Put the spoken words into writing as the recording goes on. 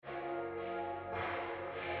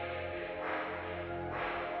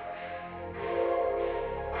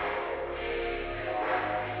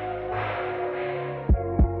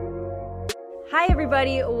Hi,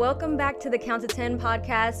 everybody. Welcome back to the Count to 10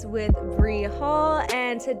 podcast with Bree Hall.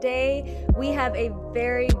 And today we have a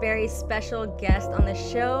very, very special guest on the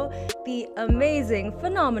show, the amazing,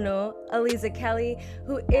 phenomenal Aliza Kelly,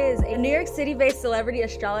 who is a New York City-based celebrity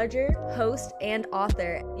astrologer, host, and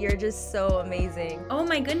author. You're just so amazing. Oh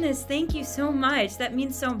my goodness, thank you so much. That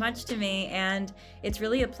means so much to me, and it's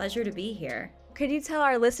really a pleasure to be here. Could you tell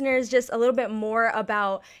our listeners just a little bit more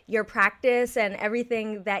about your practice and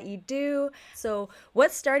everything that you do? So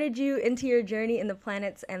what started you into your journey in the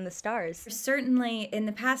planets and the stars? Certainly, in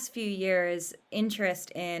the past few years,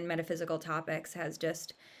 interest in metaphysical topics has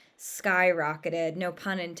just skyrocketed, no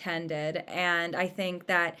pun intended. And I think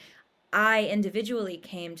that I individually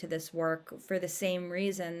came to this work for the same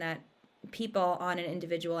reason that people on an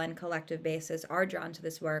individual and collective basis are drawn to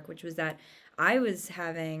this work, which was that I was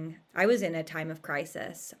in a time of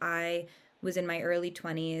crisis. I was in my early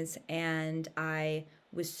 20s and I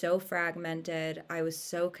was so fragmented. I was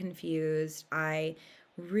so confused. I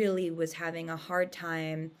really was having a hard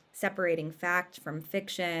time separating fact from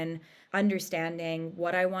fiction, understanding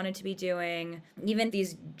what I wanted to be doing, even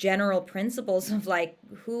these general principles of like,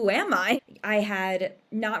 who am I? I had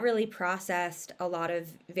not really processed a lot of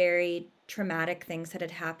very traumatic things that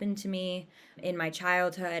had happened to me in my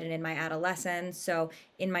childhood and in my adolescence. So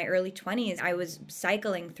in my early 20s, I was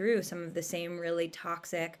cycling through some of the same really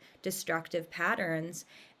toxic, destructive patterns.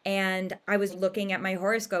 And I was looking at my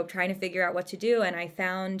horoscope trying to figure out what to do. And I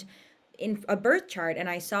found in a birth chart and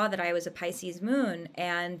I saw that I was a Pisces moon.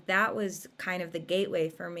 And that was kind of the gateway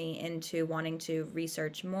for me into wanting to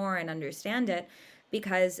research more and understand it,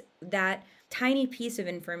 because that tiny piece of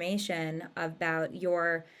information about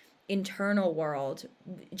your internal world,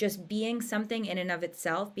 just being something in and of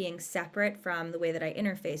itself, being separate from the way that I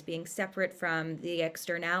interface, being separate from the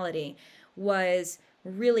externality, was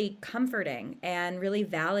really comforting and really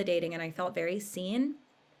validating, and I felt very seen.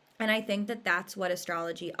 And I think that that's what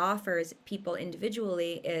astrology offers people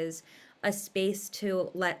individually, is a space to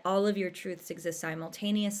let all of your truths exist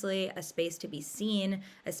simultaneously, a space to be seen,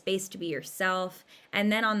 a space to be yourself. And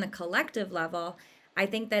then on the collective level, I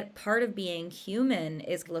think that part of being human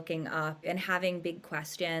is looking up and having big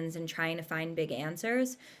questions and trying to find big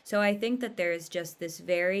answers. So I think that there's just this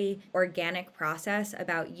very organic process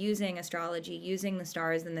about using astrology, using the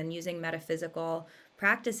stars, and then using metaphysical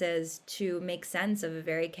practices to make sense of a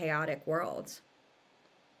very chaotic world.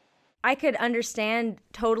 I could understand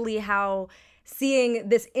totally how seeing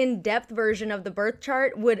this in-depth version of the birth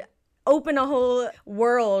chart would open a whole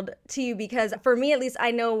world to you, because for me, at least, I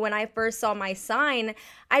know when I first saw my sign,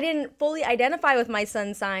 I didn't fully identify with my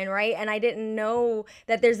sun sign, right? And I didn't know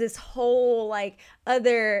that there's this whole like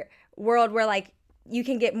other world where like you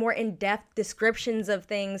can get more in-depth descriptions of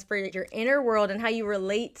things for your inner world and how you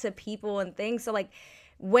relate to people and things. So like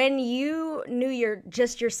when you knew your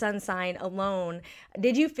sun sign alone,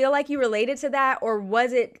 did you feel like you related to that, or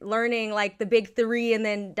was it learning like the big three and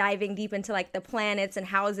then diving deep into like the planets and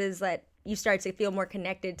houses that you started to feel more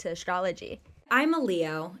connected to astrology? I'm a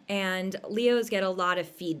Leo, and Leos get a lot of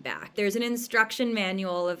feedback. There's an instruction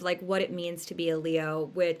manual of like what it means to be a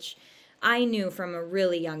Leo, which I knew from a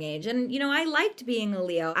really young age. And, I liked being a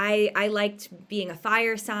Leo. I liked being a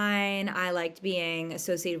fire sign. I liked being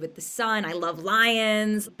associated with the sun. I love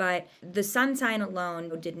lions. But the sun sign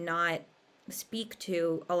alone did not speak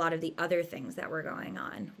to a lot of the other things that were going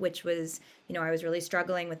on, which was, I was really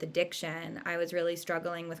struggling with addiction. I was really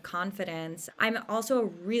struggling with confidence. I'm also a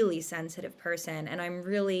really sensitive person, and I'm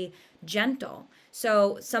really gentle.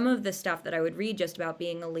 So some of the stuff that I would read just about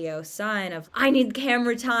being a Leo sun of, I need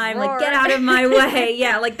camera time, like get out of my way.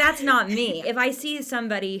 Yeah, like that's not me. If I see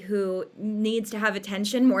somebody who needs to have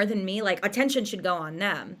attention more than me, like attention should go on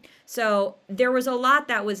them. So there was a lot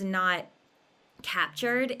that was not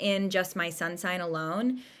captured in just my sun sign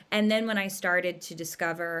alone. And then when I started to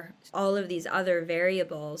discover all of these other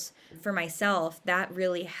variables for myself, that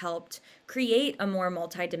really helped create a more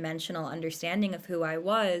multidimensional understanding of who I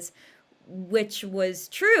was, which was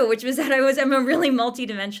true, which was that I'm a really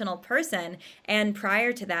multidimensional person. And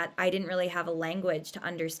prior to that, I didn't really have a language to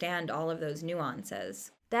understand all of those nuances.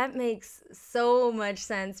 That makes so much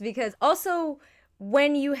sense, because also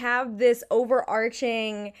when you have this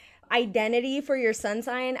overarching identity for your sun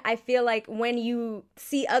sign, I feel like when you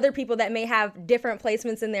see other people that may have different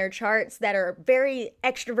placements in their charts that are very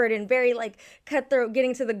extrovert and very like cutthroat,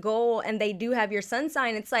 getting to the goal, and they do have your sun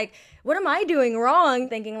sign, it's like, what am I doing wrong?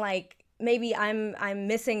 Thinking like, maybe I'm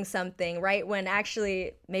missing something, right? When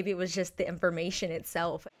actually maybe it was just the information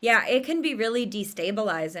itself. Yeah, it can be really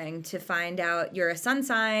destabilizing to find out you're a sun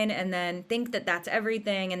sign and then think that that's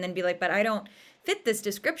everything, and then be like, but I don't fit this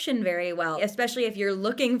description very well, especially if you're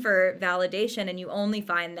looking for validation and you only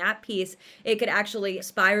find that piece. It could actually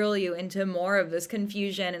spiral you into more of this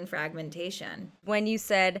confusion and fragmentation. When you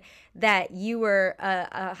said that you were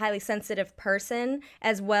a highly sensitive person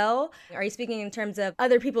as well, are you speaking in terms of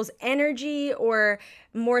other people's energy, or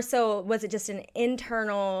more so was it just an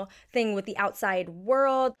internal thing with the outside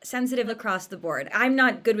world? Sensitive across the board. I'm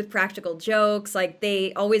not good with practical jokes. Like,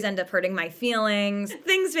 they always end up hurting my feelings.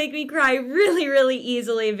 Things make me cry really, really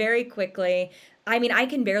easily, very quickly. I mean, I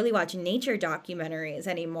can barely watch nature documentaries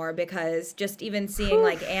anymore because just even seeing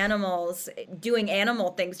like animals doing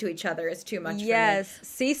animal things to each other is too much for me. Yes.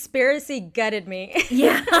 Seaspiracy gutted me.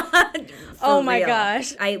 Yeah. Oh my real.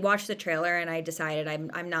 gosh. I watched the trailer and I decided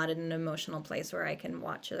I'm not in an emotional place where I can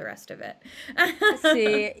watch the rest of it.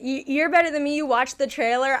 See, you're better than me. You watched the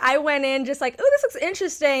trailer. I went in just like, oh, this looks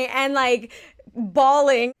interesting, and like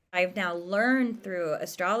bawling. I've now learned through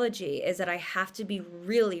astrology is that I have to be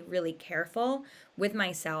really, really careful with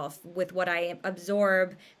myself, with what I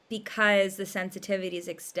absorb, because the sensitivities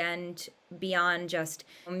extend beyond just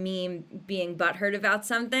me being butthurt about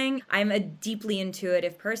something. I'm a deeply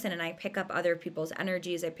intuitive person and I pick up other people's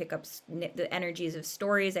energies. I pick up the energies of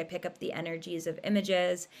stories. I pick up the energies of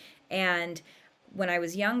images. And when I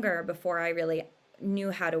was younger, before I really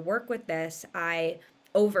knew how to work with this, I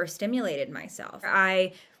overstimulated myself.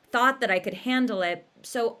 I thought that I could handle it.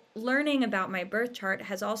 So learning about my birth chart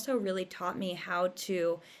has also really taught me how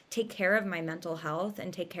to take care of my mental health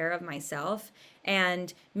and take care of myself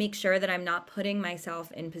and make sure that I'm not putting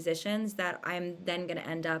myself in positions that I'm then going to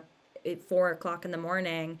end up at 4 o'clock in the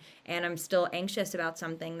morning and I'm still anxious about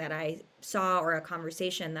something that I saw or a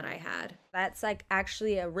conversation that I had. That's like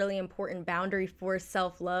actually a really important boundary for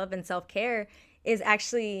self-love and self-care, is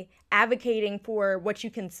actually advocating for what you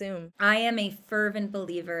consume. I am a fervent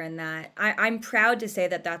believer in that. I'm proud to say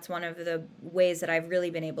that that's one of the ways that I've really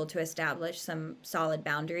been able to establish some solid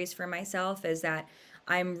boundaries for myself, is that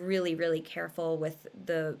I'm really, really careful with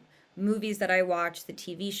the movies that I watch, the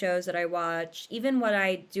TV shows that I watch, even what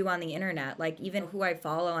I do on the internet, like even who I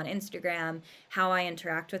follow on Instagram, how I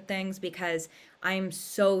interact with things, because I'm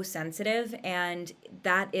so sensitive and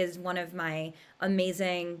that is one of my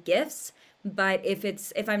amazing gifts. But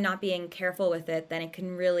if I'm not being careful with it, then it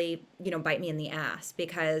can really, bite me in the ass,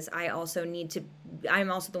 because I'm also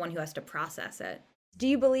the one who has to process it. Do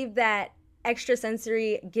you believe that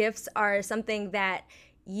extrasensory gifts are something that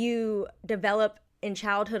you develop in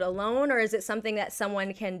childhood alone, or is it something that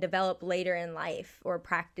someone can develop later in life or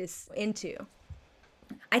practice into?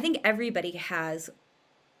 I think everybody has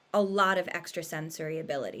a lot of extrasensory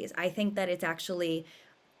abilities. I think that it's actually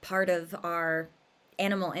part of our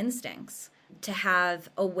animal instincts to have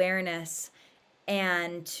awareness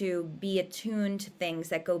and to be attuned to things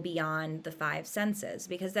that go beyond the five senses,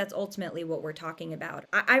 because that's ultimately what we're talking about.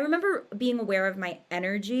 I remember being aware of my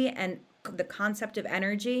energy and the concept of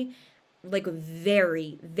energy like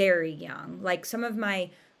very, very young. Like some of my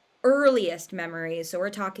earliest memories, so we're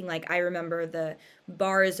talking like I remember the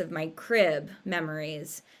bars of my crib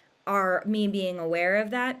memories, are me being aware of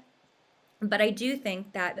that. But I do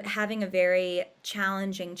think that having a very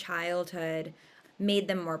challenging childhood made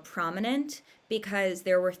them more prominent, because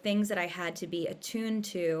there were things that I had to be attuned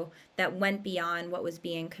to that went beyond what was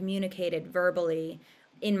being communicated verbally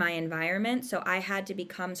in my environment. So I had to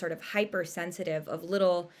become sort of hypersensitive of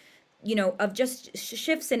little, of just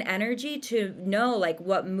shifts in energy to know like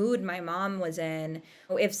what mood my mom was in.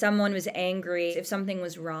 If someone was angry, if something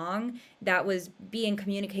was wrong, that was being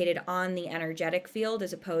communicated on the energetic field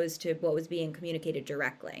as opposed to what was being communicated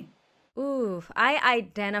directly. Ooh, I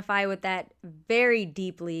identify with that very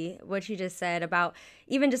deeply, what you just said about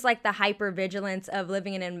even just like the hypervigilance of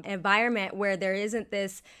living in an environment where there isn't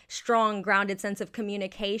this strong, grounded sense of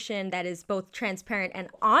communication that is both transparent and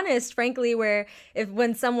honest, frankly, where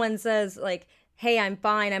when someone says like, hey, I'm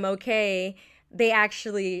fine, I'm okay, they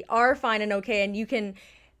actually are fine and okay, and you can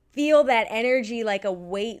feel that energy like a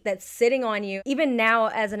weight that's sitting on you. Even now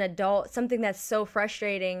as an adult, something that's so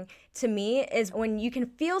frustrating to me is when you can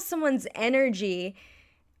feel someone's energy,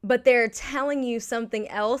 but they're telling you something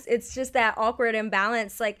else. It's just that awkward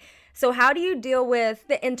imbalance. Like, so how do you deal with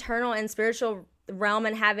the internal and spiritual realm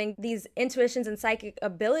and having these intuitions and psychic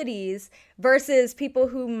abilities versus people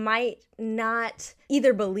who might not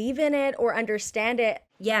either believe in it or understand it?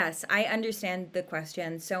 Yes, I understand the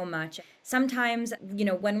question so much. Sometimes,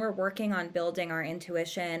 when we're working on building our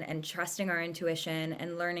intuition and trusting our intuition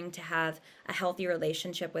and learning to have a healthy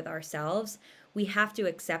relationship with ourselves, we have to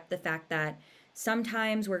accept the fact that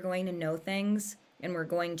sometimes we're going to know things and we're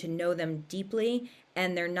going to know them deeply,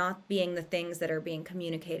 and they're not being the things that are being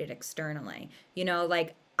communicated externally.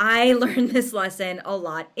 Like I learned this lesson a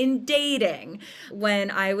lot in dating when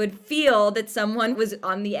I would feel that someone was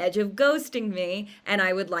on the edge of ghosting me, and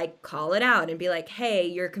I would like call it out and be like, hey,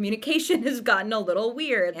 your communication has gotten a little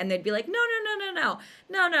weird. And they'd be like,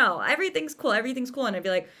 no, everything's cool. And I'd be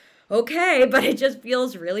like, okay, but it just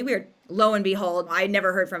feels really weird. Lo and behold, I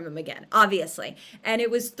never heard from him again, obviously. And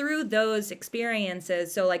it was through those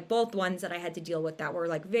experiences, so like both ones that I had to deal with that were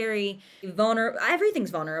like very vulnerable. Everything's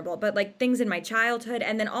vulnerable, but like things in my childhood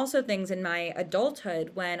and then also things in my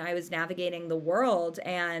adulthood when I was navigating the world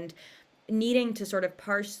and needing to sort of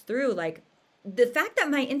parse through like the fact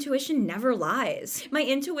that my intuition never lies. My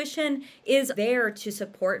intuition is there to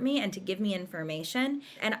support me and to give me information.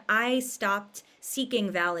 And I stopped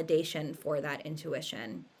seeking validation for that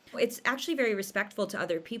intuition. It's actually very respectful to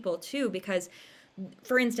other people too, because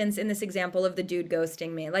for instance, in this example of the dude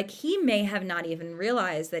ghosting me, like he may have not even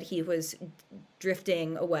realized that he was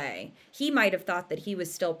drifting away. He might have thought that he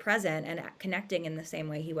was still present and connecting in the same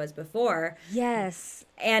way he was before. Yes.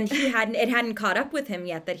 And it hadn't caught up with him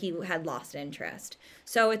yet that he had lost interest.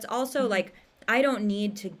 So it's also like, I don't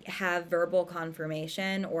need to have verbal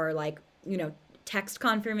confirmation or like, text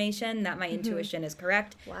confirmation that my intuition is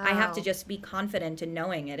correct. Wow. I have to just be confident in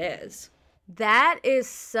knowing it is. That is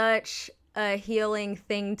such a healing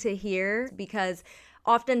thing to hear, because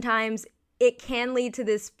oftentimes it can lead to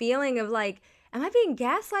this feeling of like, am I being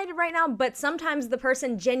gaslighted right now? But sometimes the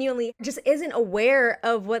person genuinely just isn't aware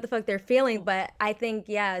of what the fuck they're feeling. But I think,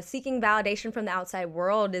 seeking validation from the outside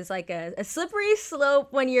world is like a slippery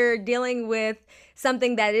slope when you're dealing with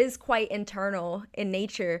something that is quite internal in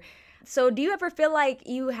nature. So do you ever feel like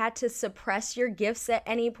you had to suppress your gifts at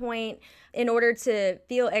any point in order to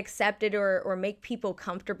feel accepted or make people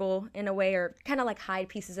comfortable in a way, or kind of like hide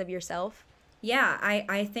pieces of yourself? Yeah,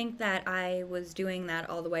 I think that I was doing that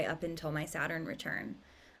all the way up until my Saturn return.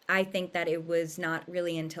 I think that it was not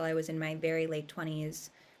really until I was in my very late 20s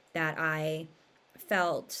that I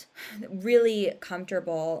felt really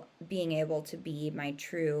comfortable being able to be my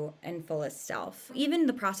true and fullest self. Even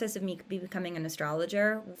the process of me becoming an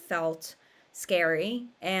astrologer felt scary,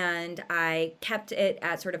 and I kept it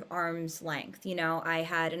at sort of arm's length. I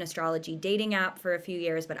had an astrology dating app for a few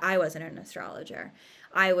years, but I wasn't an astrologer.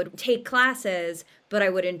 I would take classes, but I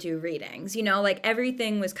wouldn't do readings. Like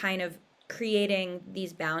everything was kind of creating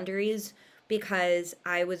these boundaries because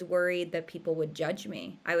I was worried that people would judge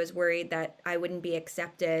me. I was worried that I wouldn't be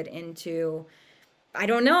accepted into, I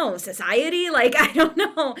don't know, society. Like, I don't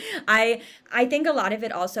know. I think a lot of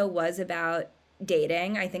it also was about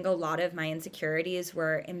dating. I think a lot of my insecurities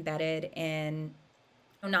were embedded in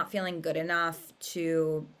not feeling good enough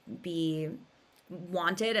to be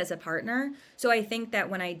wanted as a partner. So I think that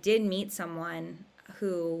when I did meet someone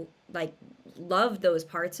who like loved those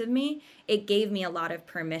parts of me, it gave me a lot of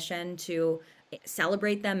permission to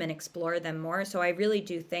celebrate them and explore them more. So I really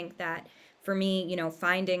do think that for me,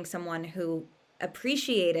 finding someone who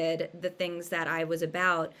appreciated the things that I was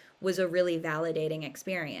about was a really validating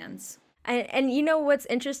experience. And what's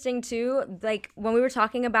interesting too, like when we were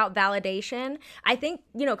talking about validation, I think,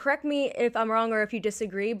 correct me if I'm wrong or if you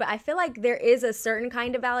disagree, but I feel like there is a certain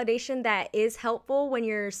kind of validation that is helpful when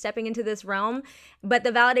you're stepping into this realm, but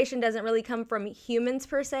the validation doesn't really come from humans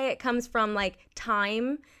per se. It comes from like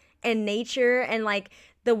time and nature and like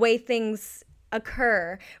the way things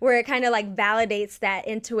occur, where it kind of like validates that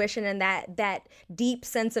intuition and that deep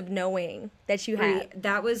sense of knowing that you have.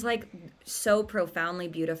 That was like so profoundly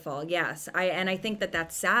beautiful. Yes. I think that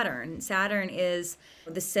that's Saturn. Saturn is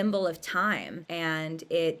the symbol of time, and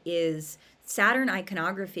it is Saturn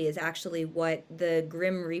iconography is actually what the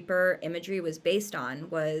Grim Reaper imagery was based on,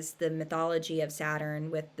 was the mythology of Saturn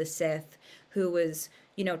with the Sith, who was,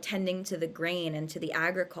 tending to the grain and to the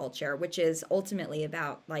agriculture, which is ultimately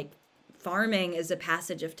about like farming is a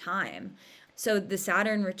passage of time. So the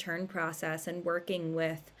Saturn return process and working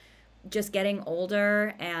with just getting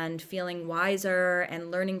older and feeling wiser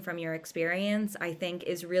and learning from your experience, I think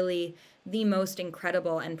is really the most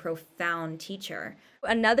incredible and profound teacher.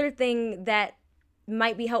 Another thing that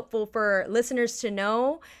might be helpful for listeners to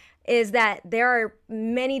know is that there are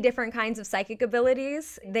many different kinds of psychic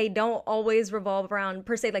abilities. They don't always revolve around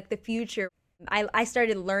per se like the future. I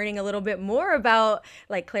started learning a little bit more about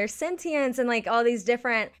like clairsentience and like all these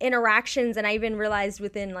different interactions, and I even realized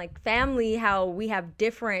within like family how we have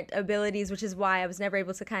different abilities, which is why I was never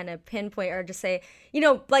able to kind of pinpoint or just say,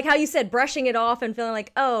 like how you said, brushing it off and feeling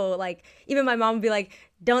like, oh, like even my mom would be like,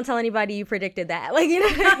 don't tell anybody you predicted that, like,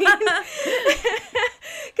 what I mean?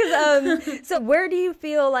 Because So where do you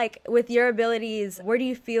feel like with your abilities, where do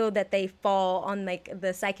you feel that they fall on like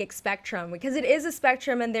the psychic spectrum? Because it is a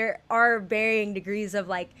spectrum and there are varying degrees of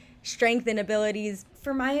like strength and abilities.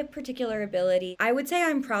 For my particular ability, I would say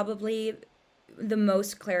I'm probably the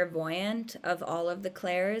most clairvoyant of all of the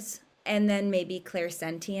clairs, and then maybe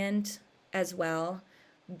clairsentient as well.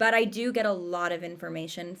 But I do get a lot of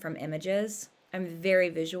information from images. I'm very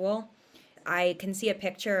visual. I can see a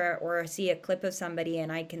picture or see a clip of somebody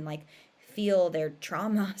and I can like feel their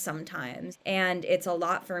trauma sometimes. And it's a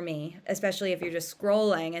lot for me, especially if you're just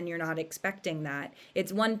scrolling and you're not expecting that.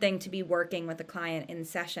 It's one thing to be working with a client in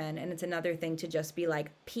session, and it's another thing to just be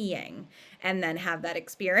like peeing and then have that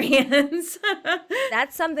experience.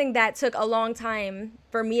 That's something that took a long time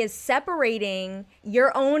for me, is separating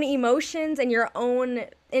your own emotions and your own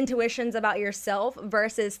intuitions about yourself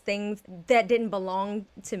versus things that didn't belong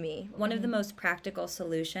to me. One of the most practical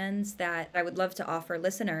solutions that I would love to offer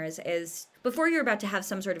listeners is before you're about to have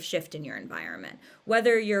some sort of shift in your environment,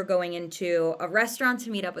 whether you're going into a restaurant to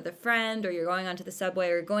meet up with a friend, or you're going onto the subway,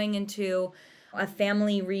 or going into a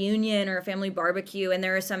family reunion or a family barbecue, and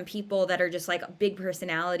there are some people that are just like big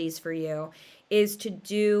personalities for you, is to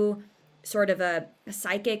do sort of a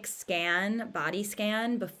psychic scan, body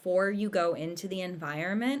scan, before you go into the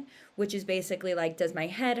environment, which is basically like, does my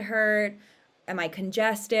head hurt? Am I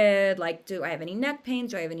congested? Like, do I have any neck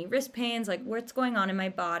pains? Do I have any wrist pains? Like, what's going on in my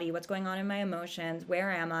body? What's going on in my emotions?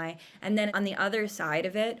 Where am I? And then on the other side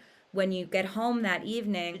of it, when you get home that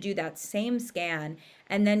evening, do that same scan,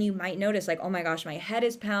 and then you might notice like, oh my gosh, my head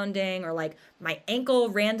is pounding, or like my ankle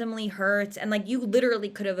randomly hurts, and like you literally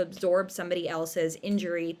could have absorbed somebody else's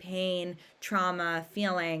injury, pain, trauma,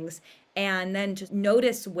 feelings, and then just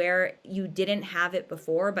notice where you didn't have it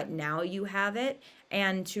before, but now you have it,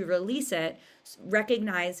 and to release it,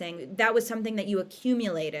 recognizing that was something that you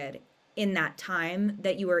accumulated in that time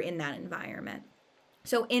that you were in that environment.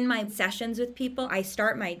 So in my sessions with people, I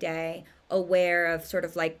start my day aware of sort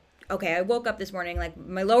of like, okay, I woke up this morning, like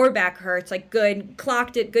my lower back hurts, like good,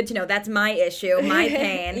 clocked it, good to know, that's my issue, my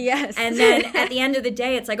pain. Yes. And then at the end of the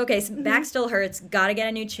day, it's like, okay, so back still hurts, gotta get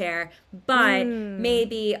a new chair, but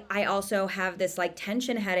maybe I also have this like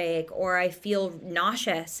tension headache, or I feel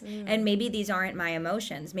nauseous, and maybe these aren't my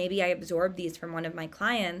emotions. Maybe I absorbed these from one of my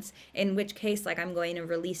clients, in which case like I'm going to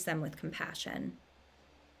release them with compassion.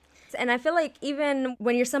 And I feel like even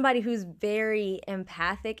when you're somebody who's very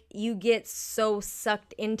empathic, you get so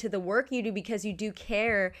sucked into the work you do because you do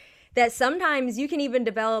care, that sometimes you can even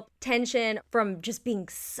develop tension from just being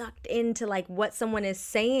sucked into like what someone is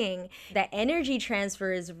saying. That energy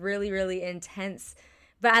transfer is really, really intense.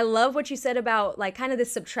 But I love what you said about like kind of the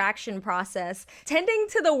subtraction process. Tending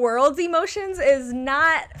to the world's emotions is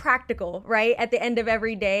not practical, right? At the end of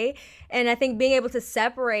every day. And I think being able to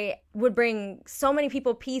separate would bring so many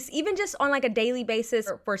people peace, even just on like a daily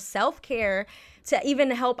basis for self-care, to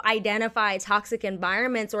even help identify toxic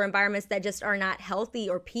environments or environments that just are not healthy,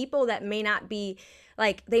 or people that may not be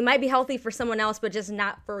like, they might be healthy for someone else, but just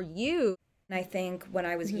not for you. And I think when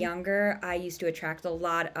I was younger, I used to attract a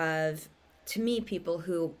lot of, to me, people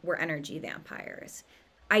who were energy vampires.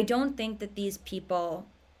 I don't think that these people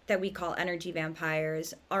that we call energy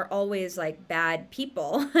vampires are always like bad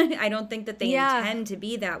people. I don't think that they intend to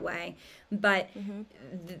be that way, but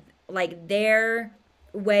like their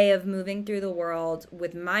way of moving through the world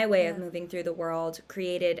with my way of moving through the world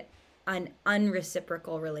created an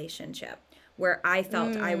unreciprocal relationship where I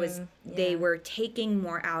felt they were taking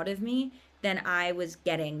more out of me than I was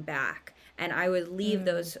getting back. And I would leave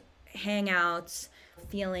those hangouts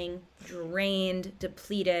feeling drained,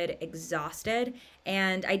 depleted, exhausted,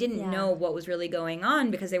 and I didn't know what was really going on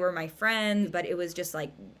because they were my friends, but it was just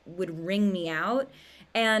like would wring me out.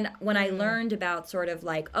 And when I learned about sort of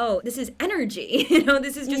like, oh, this is energy,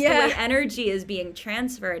 this is just the way energy is being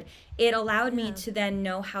transferred, it allowed me to then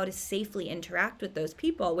know how to safely interact with those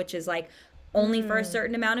people, which is like only for a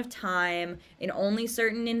certain amount of time, in only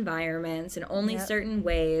certain environments, in only certain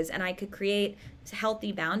ways, and I could create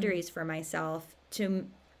healthy boundaries for myself to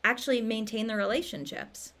actually maintain the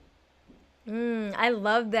relationships. I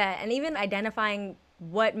love that. And even identifying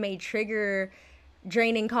what may trigger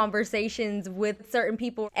draining conversations with certain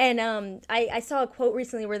people. And I saw a quote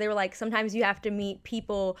recently where they were like, sometimes you have to meet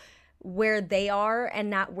people where they are and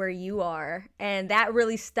not where you are. And that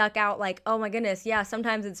really stuck out, like, oh my goodness, yeah,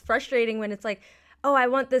 sometimes it's frustrating when it's like, oh, I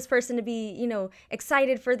want this person to be,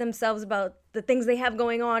 excited for themselves about the things they have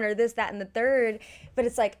going on, or this, that, and the third. But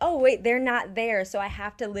it's like, oh, wait, they're not there. So I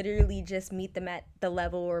have to literally just meet them at the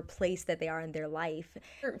level or place that they are in their life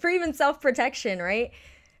for even self-protection, right?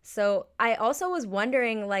 So I also was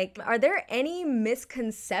wondering, like, are there any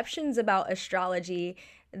misconceptions about astrology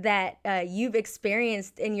that you've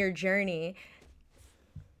experienced in your journey?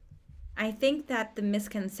 I think that the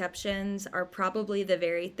misconceptions are probably the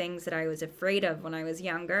very things that I was afraid of when I was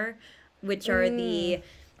younger, which are you're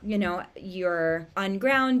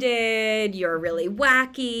ungrounded, you're really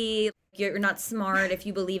wacky, you're not smart if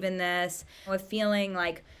you believe in this, of feeling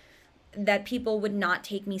like that people would not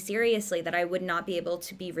take me seriously, that I would not be able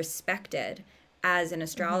to be respected as an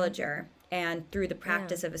astrologer and through the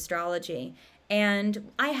practice of astrology.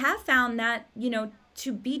 And I have found that,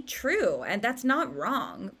 to be true, and that's not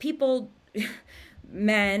wrong. People,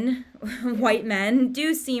 men, white men,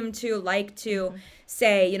 do seem to like to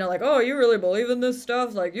say, like, oh, you really believe in this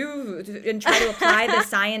stuff? Like, and try to apply the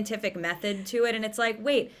scientific method to it. And it's like,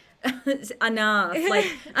 wait, enough. Like,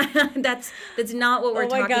 that's not what we're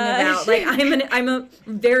talking about. Like, I'm a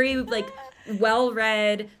very, like,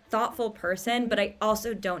 well-read, thoughtful person, but I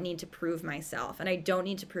also don't need to prove myself, and I don't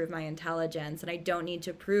need to prove my intelligence, and I don't need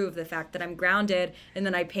to prove the fact that I'm grounded and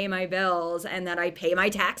that I pay my bills and that I pay my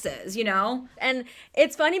taxes, And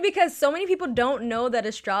it's funny because so many people don't know that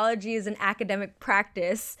astrology is an academic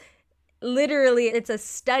practice. Literally, it's a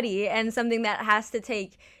study and something that has to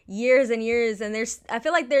take years and years, and I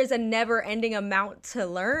feel like there's a never-ending amount to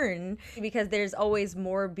learn because there's always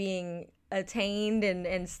more being attained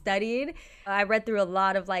and studied. I read through a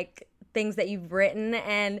lot of like things that you've written,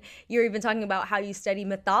 and you're even talking about how you study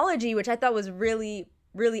mythology, which I thought was really,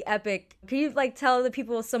 really epic. Can you like tell the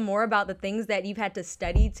people some more about the things that you've had to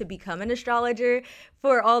study to become an astrologer?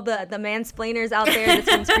 For all the mansplainers out there, this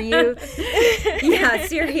one's for you. Yeah,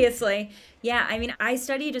 seriously. Yeah, I mean, I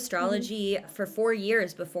studied astrology for 4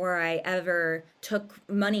 years before I ever took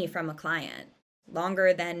money from a client.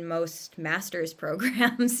 Longer than most master's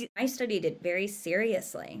programs. I studied it very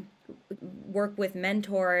seriously. Work with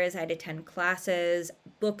mentors, I'd attend classes,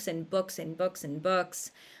 books and books and books and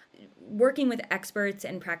books, working with experts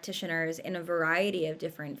and practitioners in a variety of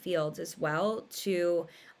different fields as well to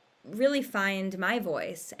really find my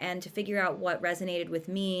voice and to figure out what resonated with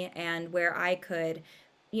me and where I could,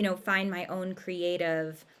 find my own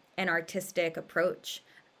creative and artistic approach,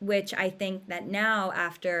 which I think that now,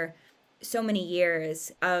 after so many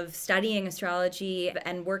years of studying astrology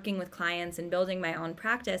and working with clients and building my own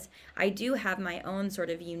practice, I do have my own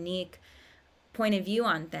sort of unique point of view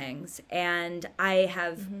on things. And I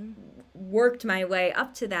have worked my way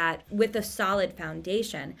up to that with a solid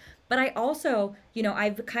foundation. But I also,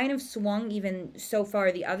 I've kind of swung even so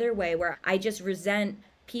far the other way where I just resent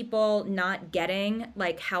people not getting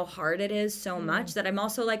like how hard it is so much that I'm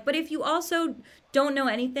also like, but if you also don't know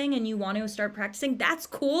anything and you want to start practicing, that's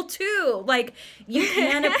cool too. Like, you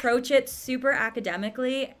can approach it super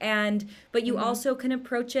academically, but you also can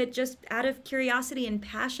approach it just out of curiosity and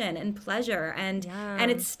passion and pleasure, and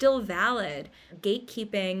it's still valid.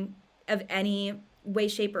 Gatekeeping of any way,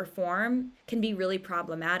 shape, or form can be really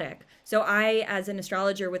problematic. So I, as an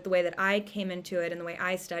astrologer, with the way that I came into it and the way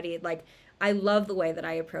I studied, like, I love the way that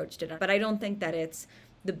I approached it, but I don't think that it's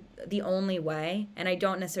the only way, and I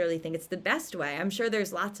don't necessarily think it's the best way. I'm sure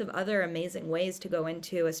there's lots of other amazing ways to go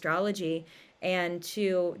into astrology and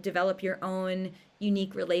to develop your own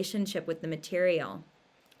unique relationship with the material.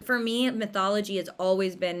 For me, mythology has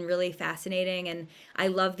always been really fascinating, and I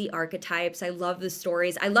love the archetypes. I love the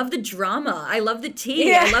stories. I love the drama. I love the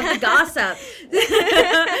tea. I love the gossip.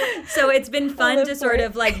 So it's been fun to sort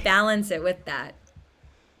of like balance it with that.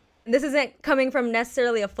 This isn't coming from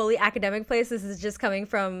necessarily a fully academic place. This is just coming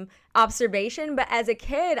from observation. But as a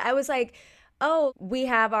kid, I was like, oh, we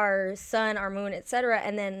have our sun, our moon, etc.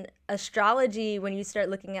 And then astrology, when you start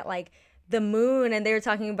looking at like the moon, and they were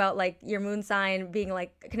talking about like your moon sign being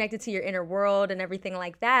like connected to your inner world and everything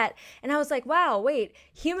like that. And I was like, wow, wait,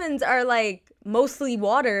 humans are like mostly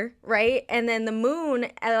water, right? And then the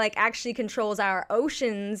moon like actually controls our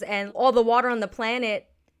oceans, and all the water on the planet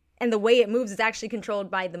and the way it moves is actually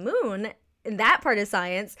controlled by the moon. In that part of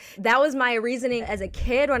science, that was my reasoning as a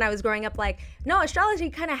kid when I was growing up. Like, no,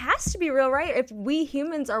 astrology kind of has to be real, right? If we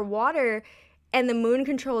humans are water and the moon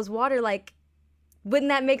controls water, like, wouldn't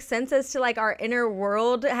that make sense as to like our inner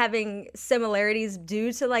world having similarities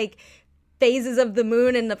due to like phases of the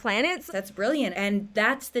moon and the planets? That's brilliant. And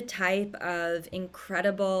that's the type of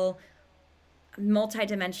incredible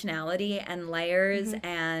multidimensionality and layers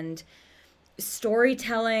and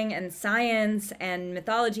storytelling and science and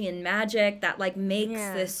mythology and magic that like makes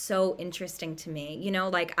this so interesting to me. You know,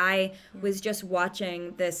 like I was just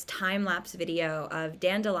watching this time-lapse video of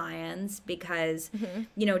dandelions because,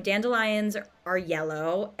 you know, dandelions are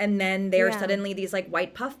yellow and then they're suddenly these like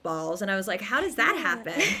white puff balls. And I was like, how does that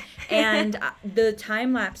happen? And the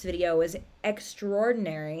time-lapse video was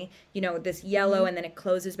extraordinary. You know, this yellow and then it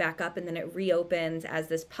closes back up and then it reopens as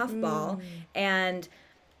this puff ball. And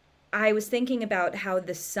I was thinking about how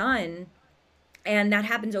the sun, and that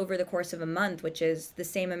happens over the course of a month, which is the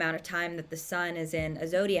same amount of time that the sun is in a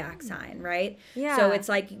zodiac sign, right? Yeah. So it's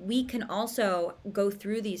like we can also go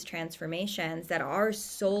through these transformations that are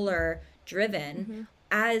solar driven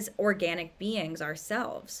as organic beings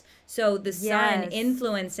ourselves. So the sun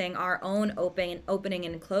influencing our own opening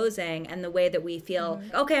and closing and the way that we feel,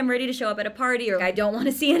 okay, I'm ready to show up at a party, or I don't want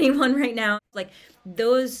to see anyone right now. Like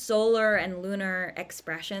those solar and lunar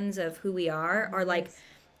expressions of who we are like,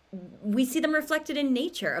 we see them reflected in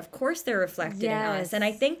nature. Of course they're reflected in us. And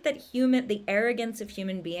I think that the arrogance of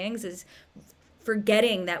human beings is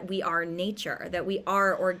forgetting that we are nature, that we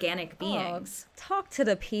are organic beings. Talk to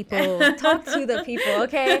the people. Talk to the people,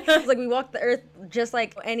 okay? It's like we walk the earth just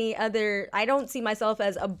like any other. I don't see myself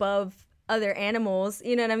as above other animals,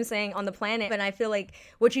 you know what I'm saying, on the planet. But I feel like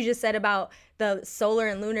what you just said about the solar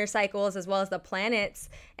and lunar cycles as well as the planets,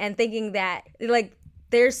 and thinking that like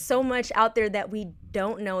there's so much out there that we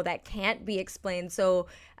don't know that can't be explained. So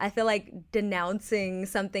I feel like denouncing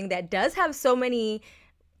something that does have so many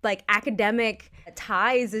like academic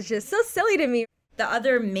ties is just so silly to me. The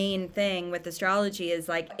other main thing with astrology is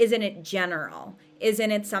like, isn't it general? Isn't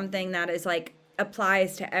it something that is like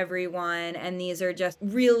applies to everyone? And these are just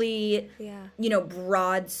really, you know,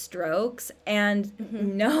 broad strokes. And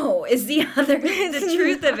no, is the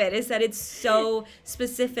truth of it is that it's so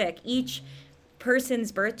specific. Each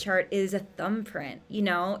person's birth chart is a thumbprint, you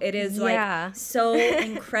know, it is like so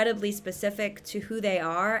incredibly specific to who they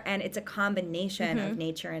are, and it's a combination of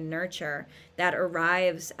nature and nurture that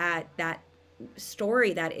arrives at that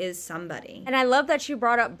story that is somebody. And I love that you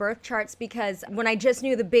brought up birth charts, because when I just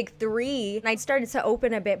knew the big three, I started to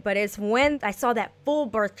open a bit, but it's when I saw that full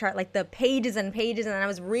birth chart, like the pages and pages, and I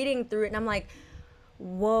was reading through it and I'm like,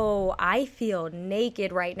 whoa, I feel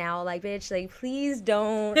naked right now. Like, bitch, like, please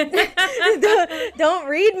don't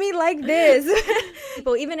read me like this.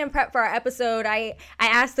 But even in prep for our episode, I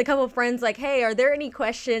asked a couple of friends, like, hey, are there any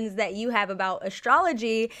questions that you have about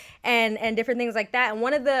astrology and different things like that? And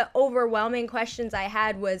one of the overwhelming questions I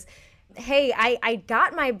had was, hey, I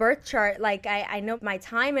got my birth chart, like I know my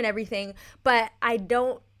time and everything, but I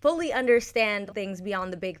don't fully understand things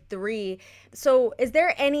beyond the big three. So is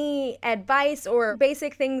there any advice or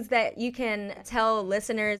basic things that you can tell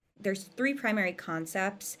listeners? There's three primary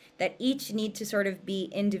concepts that each need to sort of be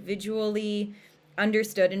individually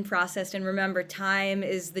understood and processed. And remember, time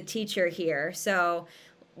is the teacher here. So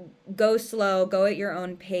go slow, go at your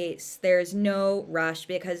own pace. There's no rush,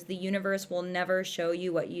 because the universe will never show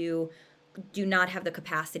you what you do not have the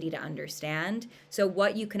capacity to understand. So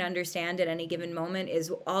what you can understand at any given moment is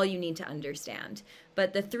all you need to understand.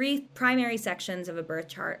 But the three primary sections of a birth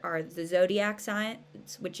chart are the zodiac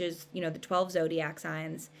signs, which is, you know, the 12 zodiac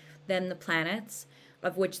signs, then the planets,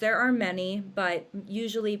 of which there are many, but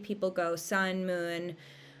usually people go sun, moon,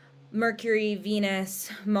 Mercury, Venus,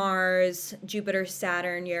 Mars, Jupiter,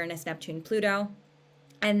 Saturn, Uranus, Neptune, Pluto,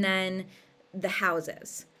 and then the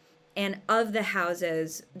houses. And of the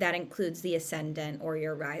houses, that includes the ascendant or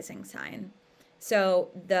your rising sign.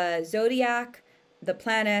 So the zodiac, the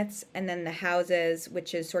planets, and then the houses,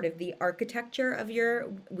 which is sort of the architecture of your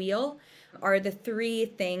wheel, are the three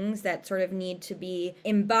things that sort of need to be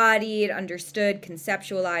embodied, understood,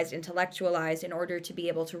 conceptualized, intellectualized in order to be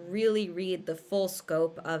able to really read the full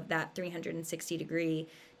scope of that 360-degree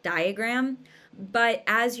diagram. But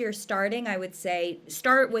as you're starting, I would say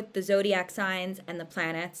start with the zodiac signs and the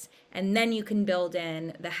planets, and then you can build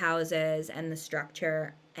in the houses and the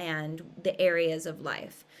structure and the areas of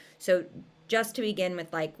life. So just to begin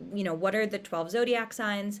with, like, you know, what are the 12 zodiac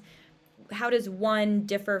signs? How does one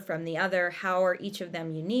differ from the other? How are each of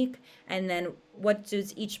them unique? And then what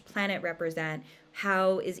does each planet represent?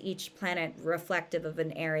 How is each planet reflective of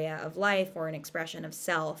an area of life or an expression of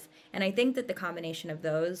self? And I think that the combination of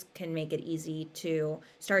those can make it easy to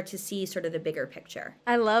start to see sort of the bigger picture.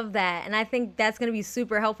 I love that. And I think that's going to be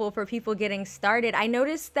super helpful for people getting started. I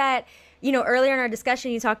noticed that, you know, earlier in our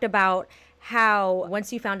discussion, you talked about how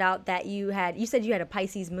once you found out that you said you had a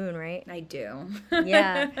Pisces moon, right? I do.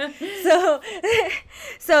 Yeah.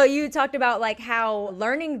 So you talked about like how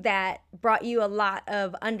learning that brought you a lot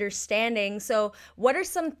of understanding. So what are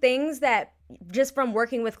some things that just from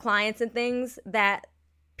working with clients and things, that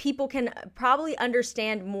people can probably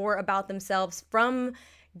understand more about themselves from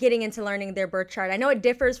getting into learning their birth chart. I know it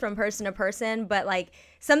differs from person to person, but like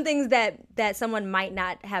some things that someone might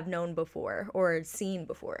not have known before or seen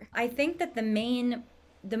before. I think that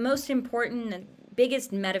the most important and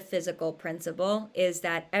biggest metaphysical principle is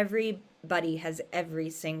that everybody has every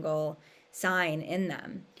single sign in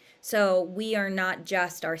them. So we are not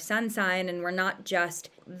just our sun sign, and we're not just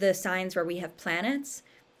the signs where we have planets.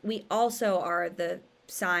 We also are the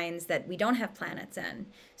signs that we don't have planets in.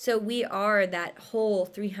 So we are that whole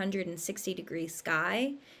 360-degree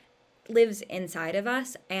sky lives inside of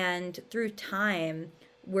us, and through time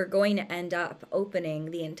we're going to end up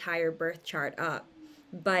opening the entire birth chart up.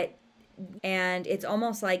 And it's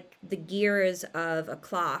almost like the gears of a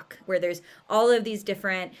clock, where there's all of these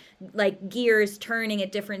different like gears turning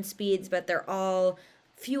at different speeds, but they're all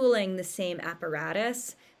fueling the same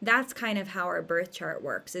apparatus. That's kind of how our birth chart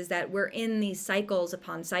works, is that we're in these cycles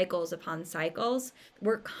upon cycles upon cycles.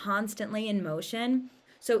 We're constantly in motion.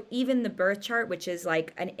 So even the birth chart, which is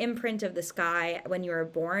like an imprint of the sky when you were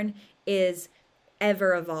born, is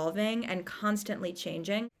ever evolving and constantly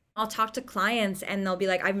changing. I'll talk to clients and they'll be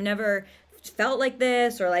like, I've never felt like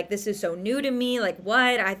this, or like, this is so new to me. Like,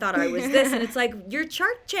 what? I thought I was this. And it's like, your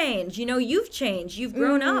chart changed. You know, you've changed. You've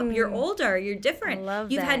grown up. You're older. You're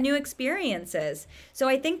different. You've had new experiences. So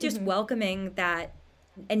I think just welcoming that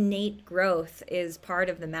innate growth is part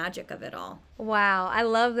of the magic of it all. Wow, I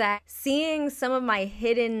love that. Seeing some of my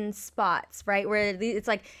hidden spots, right? Where it's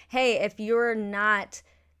like, hey, if you're not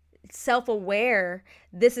self-aware,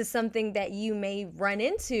 this is something that you may run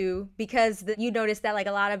into, because you notice that like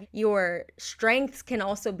a lot of your strengths can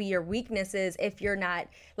also be your weaknesses if you're not,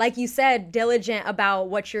 like you said, diligent about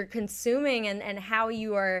what you're consuming and how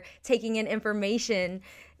you are taking in information.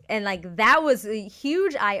 And like that was a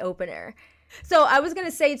huge eye-opener. So I was going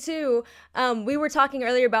to say too, we were talking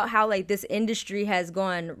earlier about how like this industry has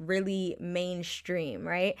gone really mainstream,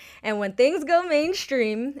 right? And when things go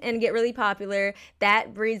mainstream and get really popular,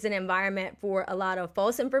 that breeds an environment for a lot of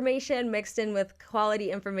false information mixed in with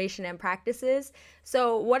quality information and practices.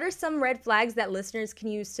 So what are some red flags that listeners can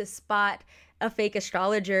use to spot a fake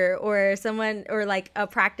astrologer or someone, or like a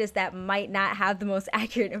practice that might not have the most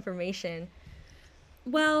accurate information?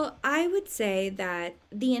 Well, I would say that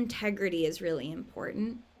the integrity is really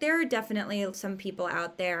important. There are definitely some people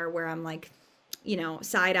out there where I'm like, you know,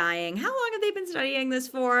 side-eyeing, how long have they been studying this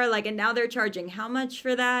for? Like, and now they're charging how much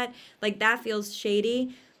for that? Like, that feels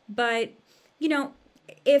shady. But, you know,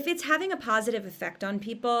 if it's having a positive effect on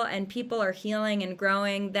people and people are healing and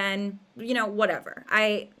growing, then, you know, whatever.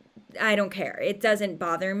 I don't care. It doesn't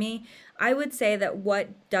bother me. I would say that what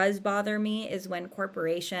does bother me is when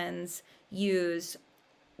corporations use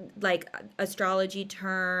like astrology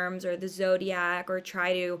terms or the zodiac, or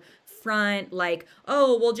try to front like,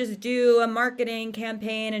 oh, we'll just do a marketing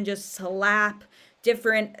campaign and just slap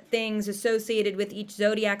different things associated with each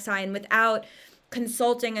zodiac sign without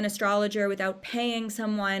consulting an astrologer, without paying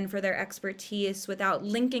someone for their expertise, without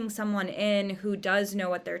linking someone in who does know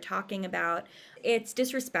what they're talking about. It's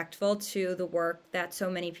disrespectful to the work that so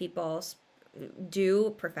many people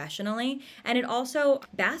do professionally, and it also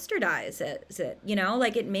bastardizes it, you know,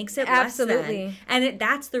 like it makes it absolutely less than. And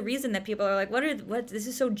that's the reason that people are like, what this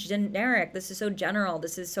is so generic, this is so general,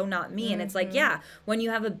 this is so not me. And it's like, yeah, when you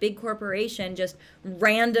have a big corporation just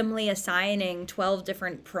randomly assigning 12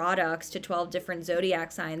 different products to 12 different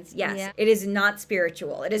zodiac signs, yes, it is not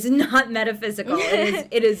spiritual, it is not metaphysical,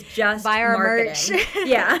 it is just buy our marketing. Merch.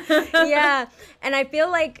 Yeah. And I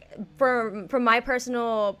feel like from my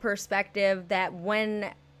personal perspective, that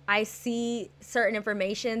when I see certain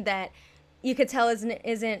information that you could tell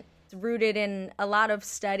isn't rooted in a lot of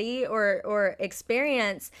study or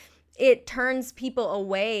experience, it turns people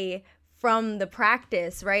away from the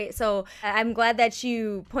practice, right? So I'm glad that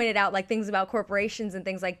you pointed out like things about corporations and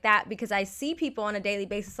things like that, because I see people on a daily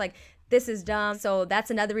basis like, this is dumb. So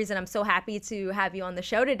that's another reason I'm so happy to have you on the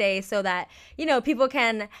show today, so that, you know, people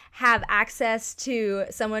can have access to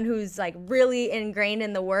someone who's like really ingrained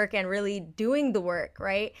in the work and really doing the work,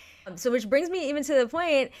 right? So which brings me even to the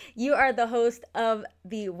point, you are the host of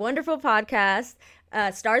the wonderful podcast,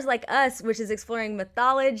 Stars Like Us, which is exploring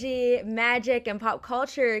mythology, magic, and pop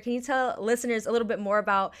culture. Can you tell listeners a little bit more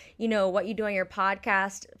about, you know, what you do on your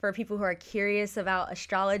podcast for people who are curious about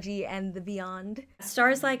astrology and the beyond?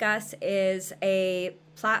 Stars Like Us is a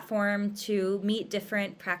platform to meet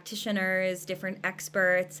different practitioners, different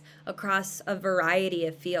experts across a variety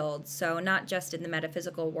of fields. So not just in the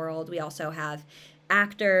metaphysical world, we also have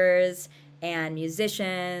actors and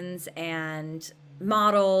musicians and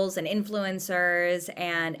models and influencers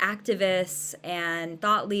and activists and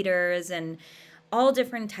thought leaders and all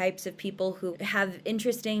different types of people who have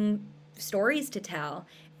interesting stories to tell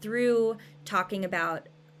through talking about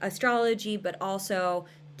astrology, but also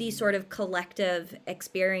these sort of collective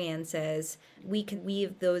experiences. We can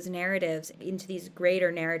weave those narratives into these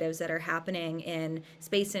greater narratives that are happening in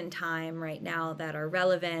space and time right now that are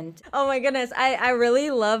relevant. Oh my goodness, I really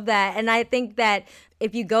love that. And I think that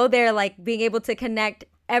if you go there, like being able to connect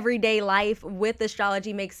everyday life with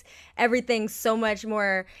astrology makes everything so much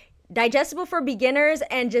more digestible for beginners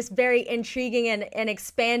and just very intriguing and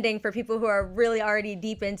expanding for people who are really already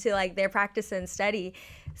deep into like their practice and study.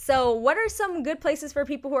 So what are some good places for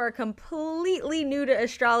people who are completely new to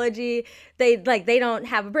astrology? They don't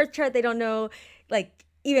have a birth chart, they don't know like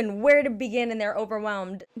even where to begin, and they're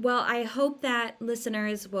overwhelmed. Well, I hope that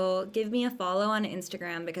listeners will give me a follow on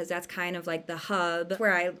Instagram, because that's kind of like the hub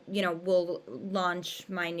where I, will launch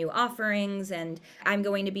my new offerings, and I'm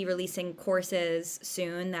going to be releasing courses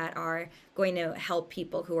soon that are going to help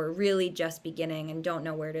people who are really just beginning and don't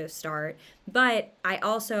know where to start. But I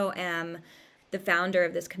also am the founder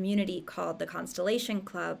of this community called the Constellation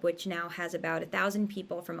Club, which now has about 1,000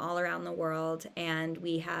 people from all around the world. And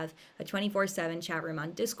we have a 24/7 chat room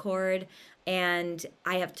on Discord. And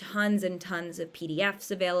I have tons and tons of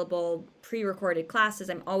PDFs available, pre-recorded classes.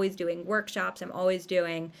 I'm always doing workshops. I'm always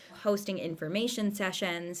hosting information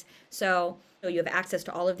sessions. So you have access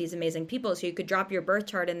to all of these amazing people. So you could drop your birth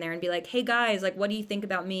chart in there and be like, hey guys, like, what do you think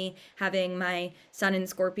about me having my sun in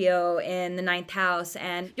Scorpio in the 9th house?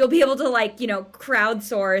 And you'll be able to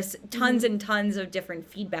crowdsource tons and tons of different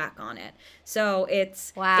feedback on it. So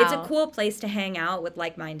it's a cool place to hang out with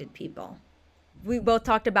like-minded people. We both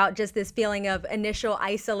talked about just this feeling of initial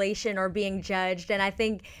isolation or being judged. And I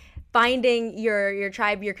think finding your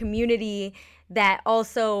tribe, your community that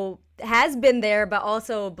also has been there, but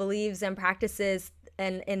also believes and practices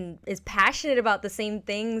and is passionate about the same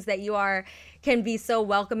things that you are, can be so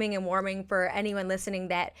welcoming and warming for anyone listening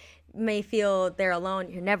that may feel they're alone.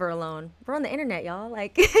 You're never alone. We're on the internet, y'all.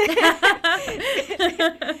 Like,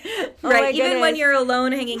 right. Even when you're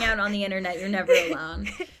alone hanging out on the internet, you're never alone.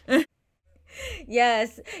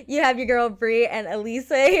 Yes, you have your girl Bree and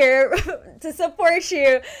Aliza here to support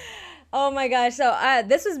you. Oh my gosh. So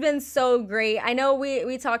this has been so great. I know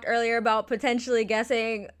we talked earlier about potentially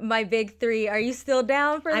guessing my big three. Are you still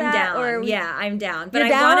down for that? I'm down. Yeah, I'm down. But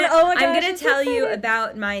I'm going to tell you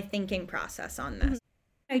about my thinking process on this.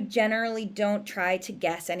 I generally don't try to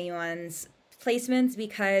guess anyone's placements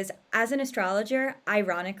because as an astrologer,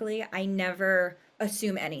 ironically, I never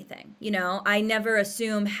assume anything. I never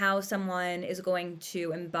assume how someone is going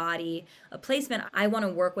to embody a placement. I want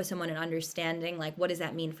to work with someone in understanding, like, what does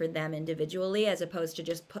that mean for them individually, as opposed to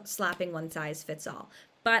just slapping one size fits all.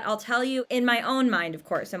 But I'll tell you, in my own mind, of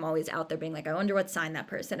course, I'm always out there being like, I wonder what sign that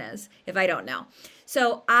person is if I don't know.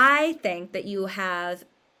 So I think that you have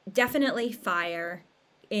definitely fire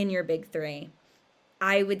in your big three.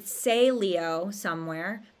 I would say Leo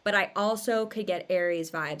somewhere, but I also could get Aries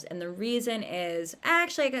vibes. And the reason is,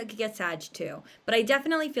 actually, I could get Sag too. But I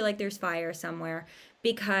definitely feel like there's fire somewhere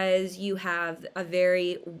because you have a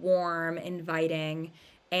very warm, inviting,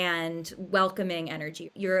 and welcoming energy.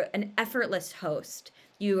 You're an effortless host.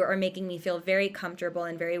 You are making me feel very comfortable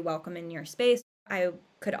and very welcome in your space. I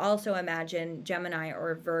could also imagine Gemini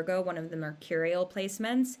or Virgo, one of the mercurial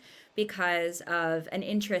placements, because of an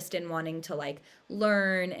interest in wanting to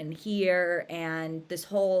learn and hear and this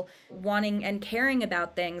whole wanting and caring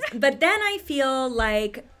about things. But then I feel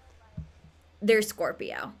like there's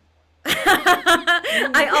Scorpio.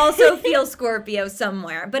 I also feel Scorpio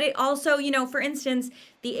somewhere. But it also, for instance,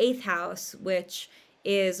 the 8th house, which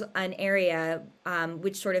is an area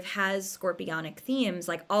which sort of has scorpionic themes.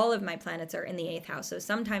 Like, all of my planets are in the 8th house. So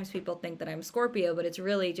sometimes people think that I'm Scorpio, but it's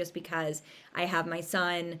really just because I have my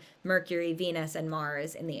Sun, Mercury, Venus, and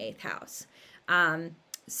Mars in the 8th house.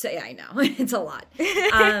 So yeah, I know. It's a lot.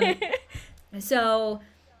 So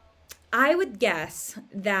I would guess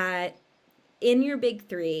that in your big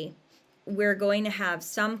three, we're going to have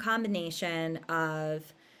some combination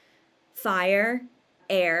of fire,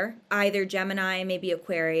 air, either Gemini, maybe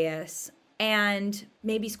Aquarius, and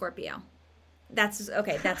maybe Scorpio. That's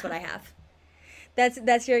what I have.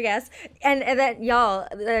 That's your guess. And then y'all,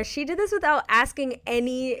 she did this without asking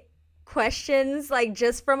any questions,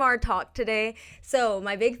 just from our talk today. So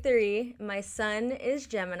my big three, my sun is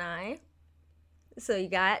Gemini. So you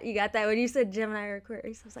got that when you said Gemini or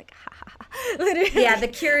Aquarius. I was like, ha ha ha. Literally. Yeah, the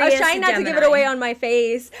curious. I was trying not Gemini. to give it away on my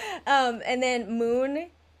face. And then moon,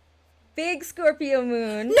 big Scorpio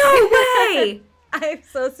moon. No way! I'm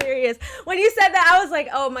so serious. When you said that, I was like,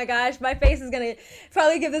 oh my gosh, my face is going to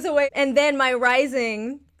probably give this away. And then my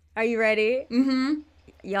rising, are you ready? Mm-hmm.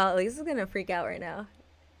 Y'all, Lisa's going to freak out right now.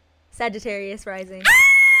 Sagittarius rising.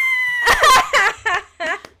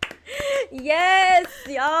 Yes,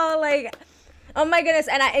 y'all, like, oh my goodness.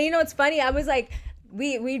 And it's funny. I was like,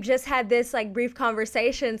 we just had this like brief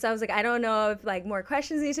conversation, so I was like, I don't know if like more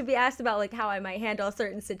questions need to be asked about like how I might handle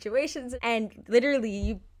certain situations. And literally,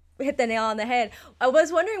 you hit the nail on the head. I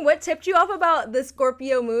was wondering what tipped you off about the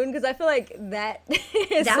Scorpio moon, because I feel like that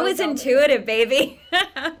is that so was dominant. Intuitive, baby.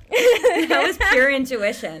 That was pure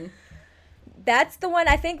intuition. That's the one.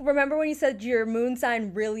 I think, remember when you said your moon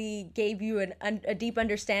sign really gave you a deep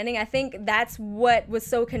understanding? I think that's what was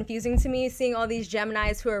so confusing to me, seeing all these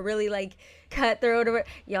Geminis who are really like cutthroat or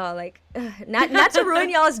y'all, like, not to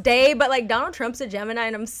ruin y'all's day, but like Donald Trump's a Gemini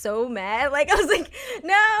and I'm so mad. Like, I was like,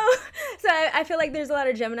 no. So I feel like there's a lot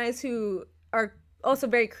of Geminis who are also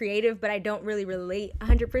very creative, but I don't really relate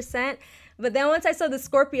 100%. But then once I saw the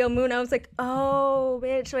Scorpio moon, I was like, oh,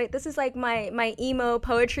 bitch, wait, this is like my emo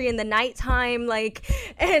poetry in the nighttime, like,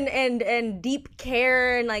 and deep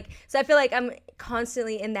care. And like, so I feel like I'm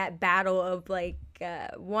constantly in that battle of like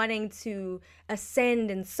wanting to ascend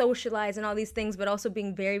and socialize and all these things, but also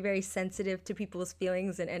being very, very sensitive to people's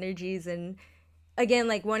feelings and energies. And again,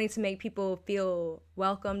 like wanting to make people feel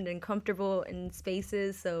welcomed and comfortable in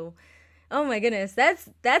spaces. So oh my goodness,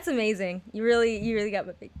 that's amazing. You really got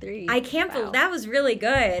my big three. I can't believe that was really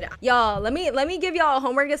good. Y'all, let me give y'all a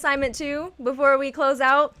homework assignment too before we close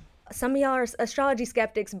out. Some of y'all are astrology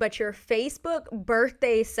skeptics, but your Facebook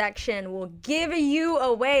birthday section will give you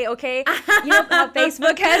away, okay? You know how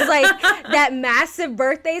Facebook has like that massive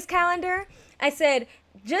birthdays calendar? I said,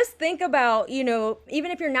 just think about, even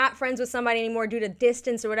if you're not friends with somebody anymore due to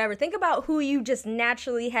distance or whatever, think about who you just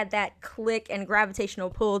naturally had that click and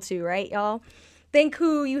gravitational pull to, right, y'all? Think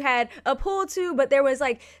who you had a pull to, but there was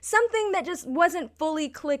like something that just wasn't fully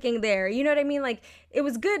clicking there. You know what I mean? Like it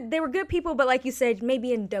was good. They were good people, but like you said,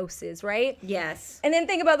 maybe in doses, right? Yes. And then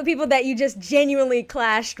think about the people that you just genuinely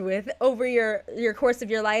clashed with over your course of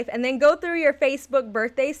your life, and then go through your Facebook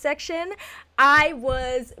birthday section. I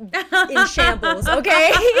was in shambles,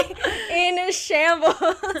 okay? In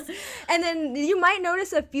shambles. And then you might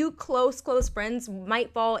notice a few close friends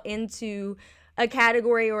might fall into a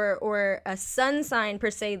category or a sun sign per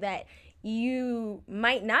se that you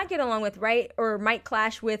might not get along with, right? Or might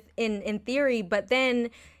clash with in theory, but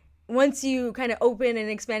then once you kind of open and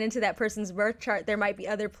expand into that person's birth chart, there might be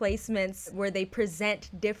other placements where they present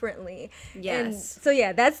differently. Yes. And so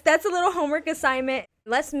yeah, that's a little homework assignment.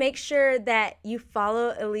 Let's make sure that you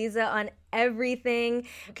follow Aliza on everything.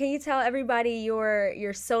 Can you tell everybody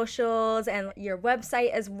your socials and your website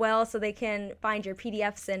as well so they can find your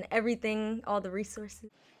PDFs and everything, all the resources?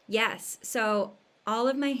 Yes. So all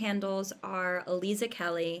of my handles are Aliza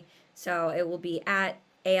Kelly. So it will be at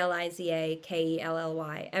ALIZA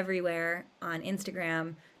everywhere on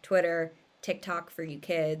Instagram, Twitter, TikTok for you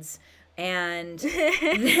kids. And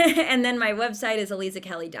and then my website is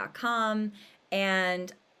alizakelly.com.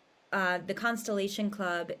 And the Constellation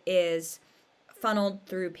Club is funneled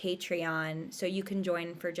through Patreon. So you can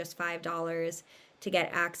join for just $5 to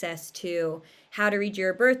get access to how to read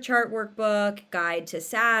your birth chart workbook, guide to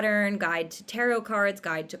Saturn, guide to tarot cards,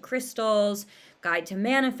 guide to crystals, guide to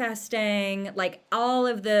manifesting, like all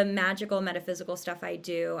of the magical metaphysical stuff I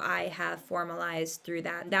do, I have formalized through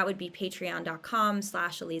that. That would be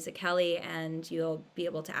patreon.com/Aliza Kelly, and you'll be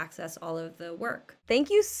able to access all of the work.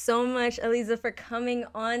 Thank you so much, Aliza, for coming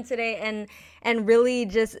on today and really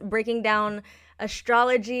just breaking down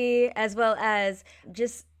astrology as well as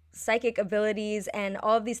just psychic abilities and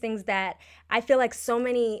all of these things that I feel like so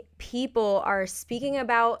many people are speaking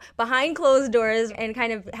about behind closed doors and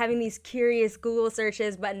kind of having these curious Google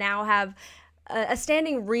searches, but now have a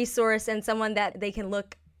standing resource and someone that they can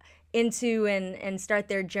look into and start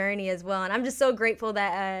their journey as well. And I'm just so grateful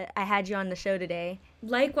that I had you on the show today.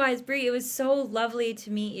 Likewise, Brie, it was so lovely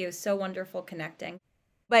to meet you. So wonderful connecting.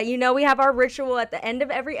 But we have our ritual at the end of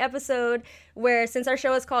every episode where, since our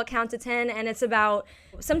show is called Count to 10, and it's about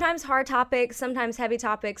sometimes hard topics, sometimes heavy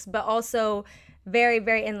topics, but also very,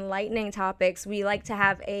 very enlightening topics, we like to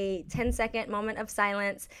have a 10-second moment of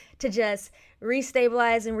silence to just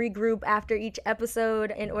restabilize and regroup after each episode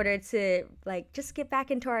in order to just get back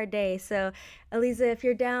into our day. So Aliza, if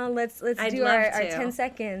you're down, let's do our 10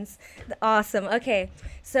 seconds. Awesome. Okay,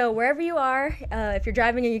 so wherever you are, if you're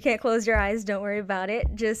driving and you can't close your eyes, don't worry about it.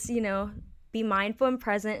 Just be mindful and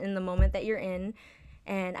present in the moment that you're in.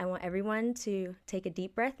 And I want everyone to take a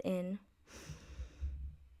deep breath in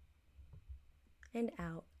and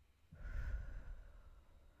out.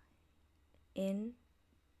 in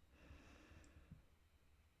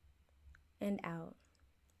and out.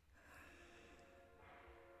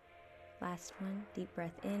 Last one, deep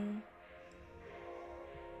breath in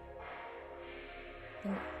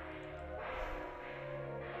and out.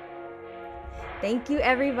 Thank you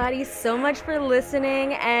everybody so much for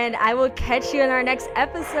listening, and I will catch you in our next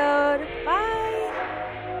episode. Bye.